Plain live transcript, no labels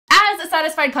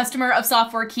satisfied customer of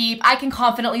SoftwareKeep, I can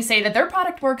confidently say that their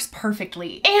product works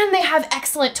perfectly. And they have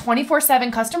excellent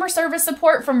 24/7 customer service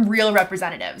support from real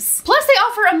representatives. Plus, they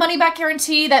offer a money-back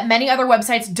guarantee that many other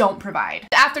websites don't provide.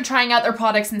 After trying out their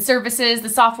products and services, the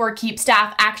SoftwareKeep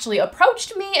staff actually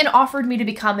approached me and offered me to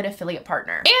become an affiliate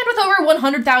partner. And with over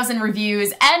 100,000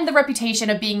 reviews and the reputation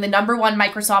of being the #1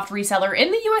 Microsoft reseller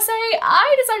in the USA,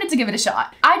 I decided to give it a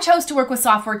shot. I chose to work with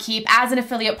SoftwareKeep as an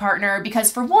affiliate partner because,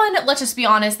 for one, let's just be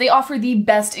honest, they offer the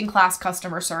best-in-class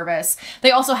customer service.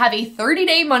 They also have a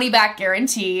 30-day money-back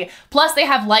guarantee, plus they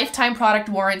have lifetime product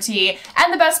warranty,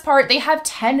 and the best part, they have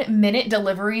 10-minute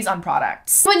deliveries on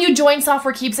products. When you join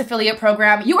SoftwareKeep's affiliate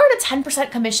program, you earn a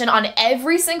 10% commission on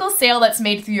every single sale that's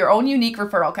made through your own unique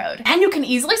referral code. And you can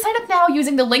easily sign up now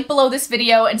using the link below this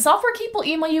video, and SoftwareKeep will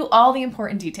email you all the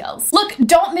important details. Look,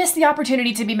 don't miss the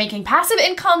opportunity to be making passive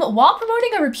income while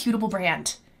promoting a reputable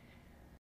brand.